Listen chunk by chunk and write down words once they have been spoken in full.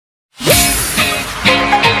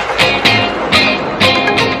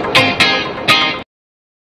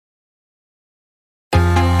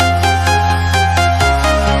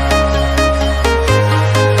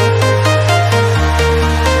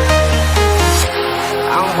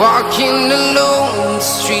walking alone, the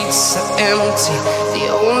streets are empty. The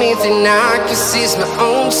only thing I can see is my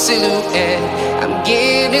own silhouette. I'm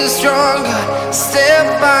getting stronger,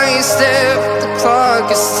 step by step. The clock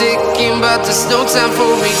is ticking, but there's no time for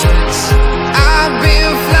regrets. I've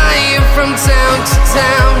been flying from town to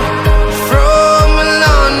town, from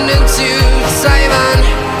London to Taiwan.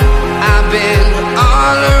 I've been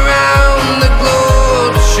all around the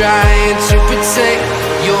globe, trying to protect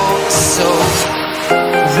your soul.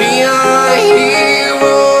 We are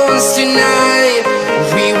heroes tonight.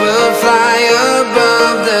 We will fly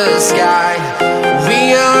above the sky.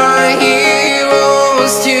 We are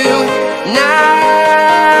heroes tonight.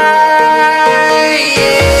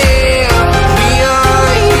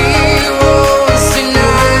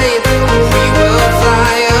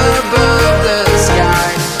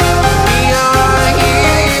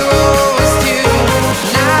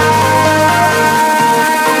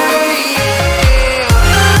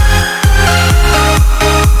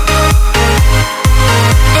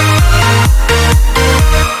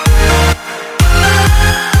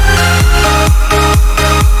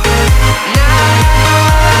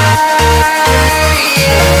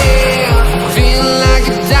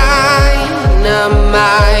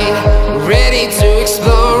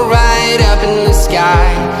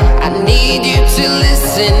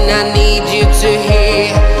 I need you to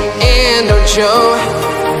hear, and don't show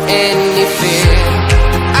any fear.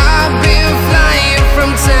 I've been flying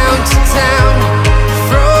from town to town,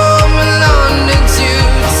 from London to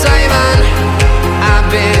Taiwan. I've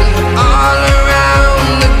been all around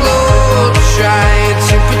the globe, trying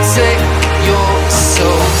to protect your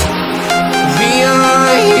soul. We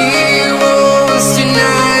are heroes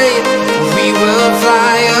tonight. We will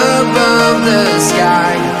fly above the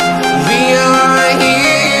sky. We are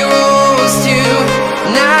heroes tonight.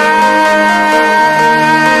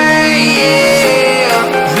 Yeah.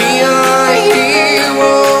 We are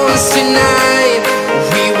heroes tonight.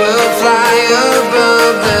 We will fly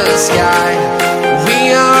above the sky. We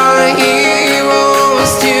are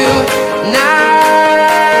heroes tonight.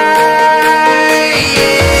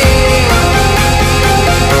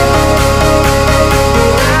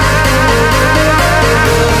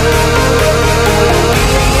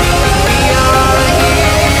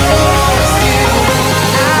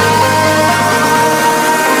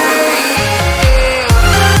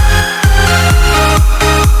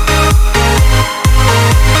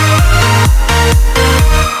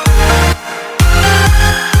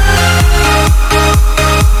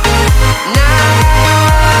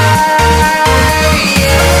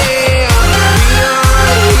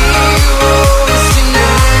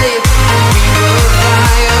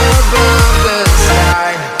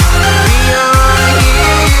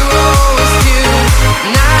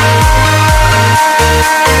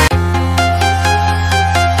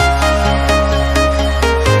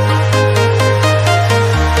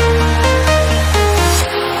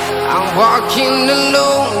 Walking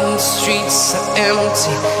alone, the streets are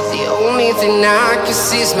empty. The only thing I can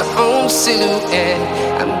see is my own silhouette.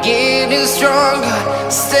 I'm getting stronger,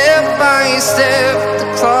 step by step. The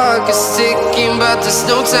clock is ticking, but there's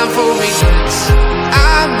no time for regrets.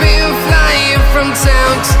 I've been flying from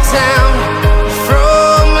town to town,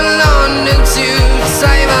 from London to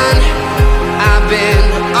Taiwan. I've been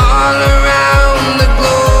all around the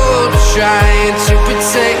globe, trying to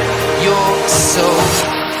protect your soul.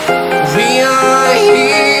 We are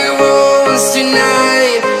heroes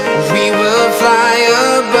tonight. We will fly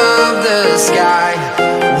above the sky.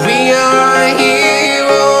 We are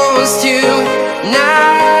heroes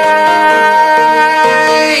tonight.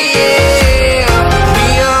 Yeah. We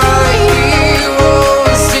are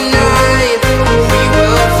heroes tonight. We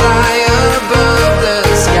will fly above the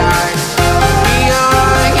sky. We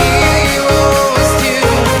are heroes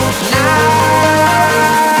tonight.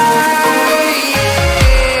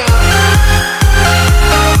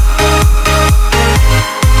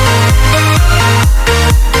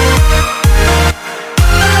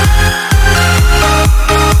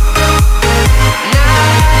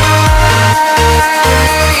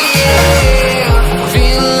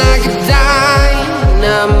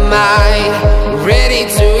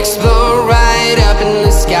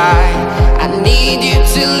 I need you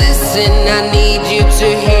to listen, I need you to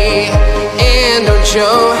hear, and don't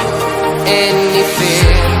show any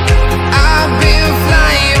fear. I've been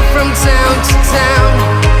flying from town to town,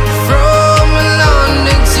 from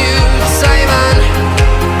London to Taiwan.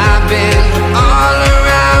 I've been all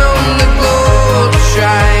around the globe,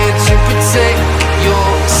 trying to protect your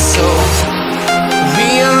soul. We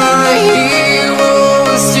are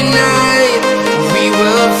heroes tonight. We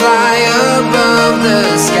will fly above the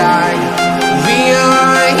sky. We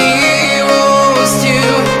are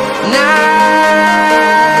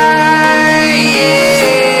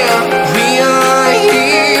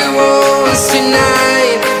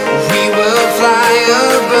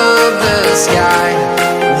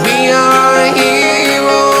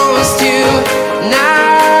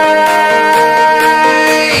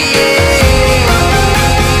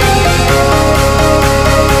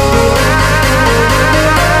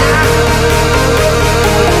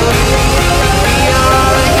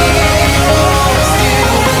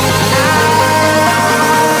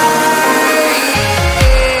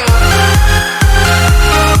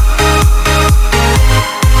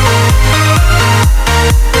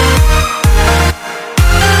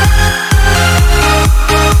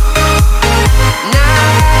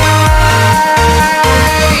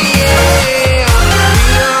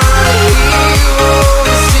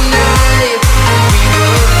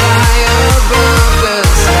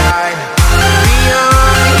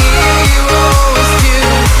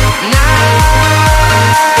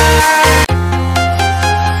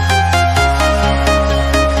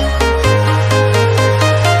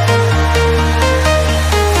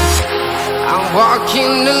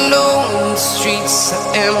walking alone, the streets are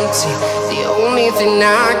empty. The only thing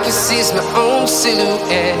I can see is my own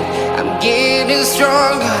silhouette. I'm getting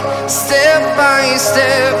stronger, step by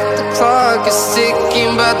step. The clock is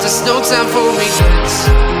ticking, but there's no time for regrets.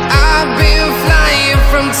 I've been flying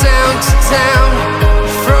from town to town,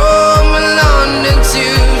 from London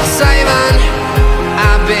to